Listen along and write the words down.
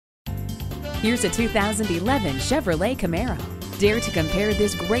Here's a 2011 Chevrolet Camaro. Dare to compare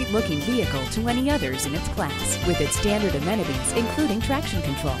this great-looking vehicle to any others in its class with its standard amenities including traction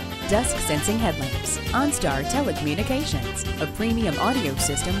control, dusk-sensing headlamps, OnStar telecommunications, a premium audio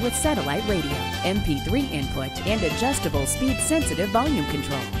system with satellite radio, MP3 input, and adjustable speed-sensitive volume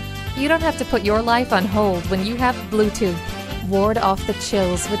control. You don't have to put your life on hold when you have Bluetooth. Ward off the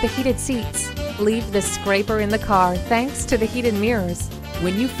chills with the heated seats. Leave the scraper in the car thanks to the heated mirrors.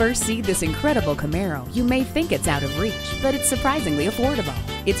 When you first see this incredible Camaro, you may think it's out of reach, but it's surprisingly affordable.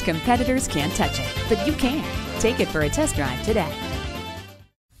 Its competitors can't touch it, but you can. Take it for a test drive today.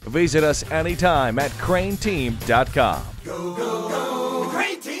 Visit us anytime at crainteam.com. Go, go.